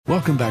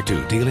Welcome back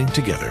to Dealing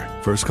Together.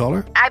 First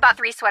caller? I bought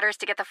 3 sweaters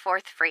to get the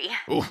 4th free.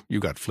 Oh, you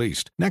got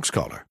fleeced. Next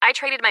caller? I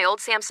traded my old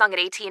Samsung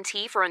at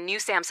AT&T for a new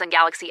Samsung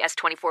Galaxy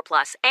S24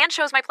 Plus and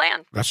chose my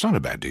plan. That's not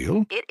a bad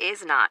deal. It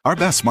is not. Our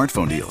best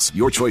smartphone deals.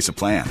 Your choice of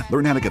plan.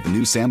 Learn how to get the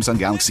new Samsung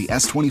Galaxy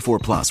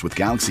S24 Plus with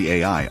Galaxy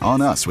AI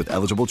on us with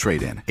eligible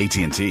trade-in.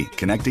 AT&T.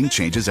 Connecting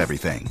changes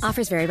everything.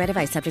 Offers vary by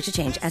device. Subject to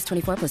change.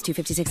 S24 plus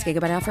 256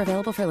 gigabyte offer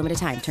available for a limited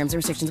time. Terms and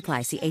restrictions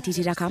apply. See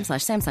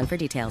att.com/Samsung for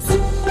details.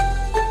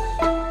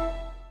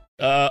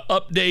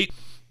 Update.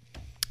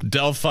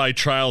 Delphi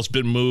trial's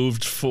been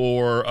moved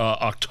for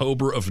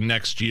October of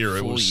next year.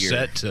 It was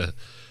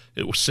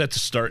set to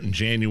start in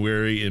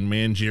January. And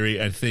man,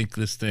 Jerry, I think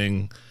this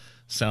thing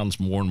sounds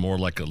more and more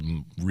like a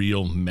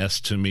real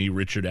mess to me.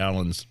 Richard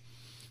Allen's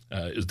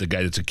is the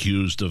guy that's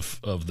accused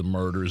of the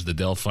murders, the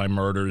Delphi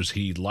murders.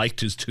 He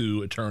liked his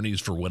 2 attorneys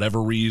for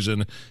whatever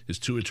reason. His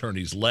 2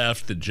 attorneys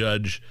left. The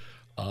judge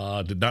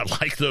did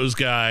not like those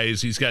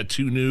guys. He's got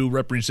 2 new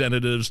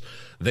representatives.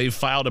 They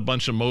filed a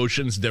bunch of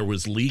motions. There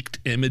was leaked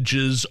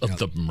images of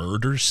the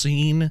murder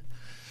scene.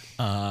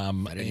 I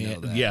didn't know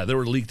that. Yeah, there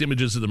were leaked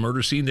images of the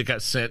murder scene that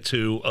got sent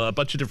to a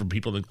bunch of different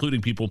people,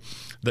 including people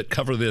that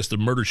cover this, the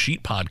Murder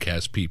Sheet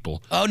podcast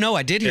people. Oh no,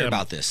 I did hear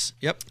about this.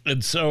 Yep.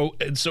 And so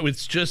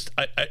it's just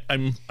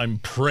I'm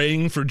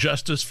praying for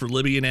justice for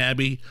Libby and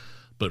Abby,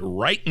 but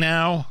right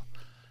now,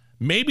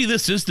 maybe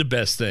this is the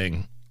best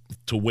thing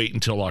to wait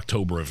until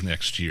October of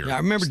next year. Yeah, I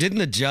remember, didn't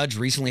the judge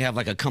recently have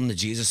like a come to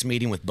Jesus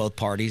meeting with both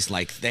parties?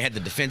 Like they had the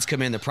defense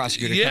come in, the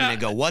prosecutor come in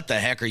and go, what the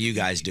heck are you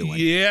guys doing?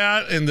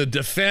 Yeah, and the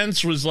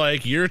defense was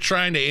like, you're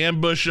trying to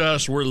ambush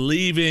us, we're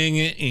leaving,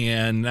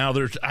 and now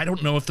I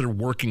don't know if they're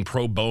working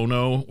pro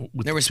bono.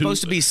 There was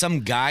supposed to be some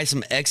guy,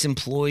 some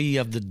ex-employee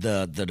of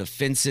the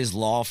defense's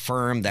law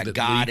firm that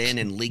got in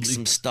and leaked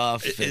some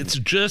stuff. It's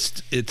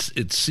just,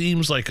 it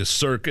seems like a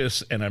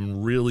circus, and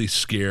I'm really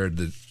scared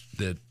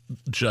that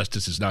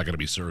justice is not going to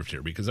be served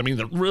here, because I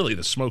mean, really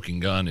the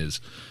smoking gun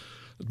is,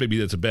 maybe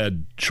that's a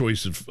bad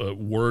choice of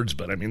words,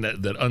 but I mean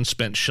that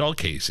unspent shell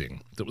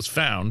casing that was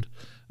found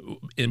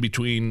in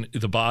between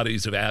the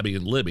bodies of Abby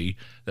and Libby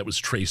that was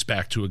traced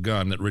back to a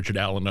gun that Richard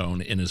Allen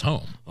owned in his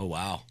home. Oh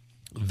wow.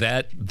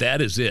 That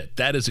is it.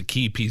 That is a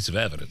key piece of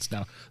evidence.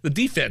 Now, the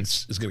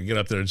defense is going to get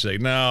up there and say,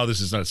 no, this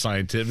is not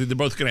scientific. They're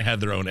both going to have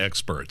their own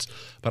experts.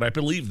 But I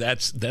believe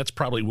that's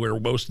probably where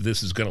most of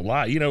this is going to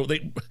lie.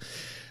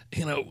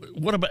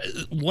 What about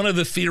one of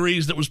the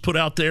theories that was put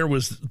out there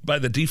was by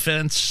the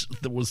defense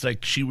that was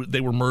like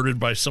they were murdered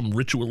by some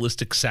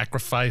ritualistic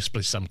sacrifice by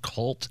some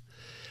cult.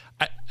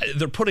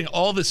 They're putting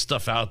all this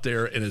stuff out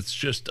there, and it's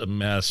just a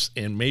mess.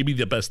 And maybe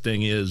the best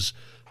thing is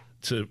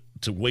to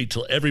wait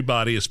till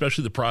everybody,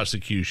 especially the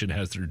prosecution,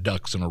 has their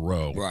ducks in a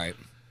row, right,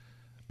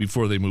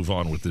 before they move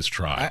on with this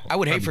trial. I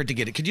would hate for it to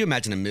get it. Could you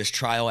imagine a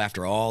mistrial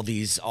after all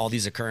these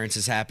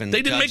occurrences happened?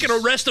 They didn't make an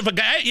arrest of a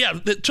guy. Yeah,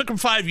 it took them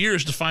 5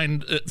 years to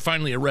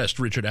finally arrest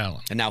Richard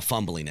Allen. And now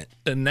fumbling it.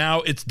 And now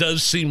it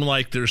does seem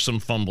like there's some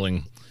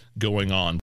fumbling going on.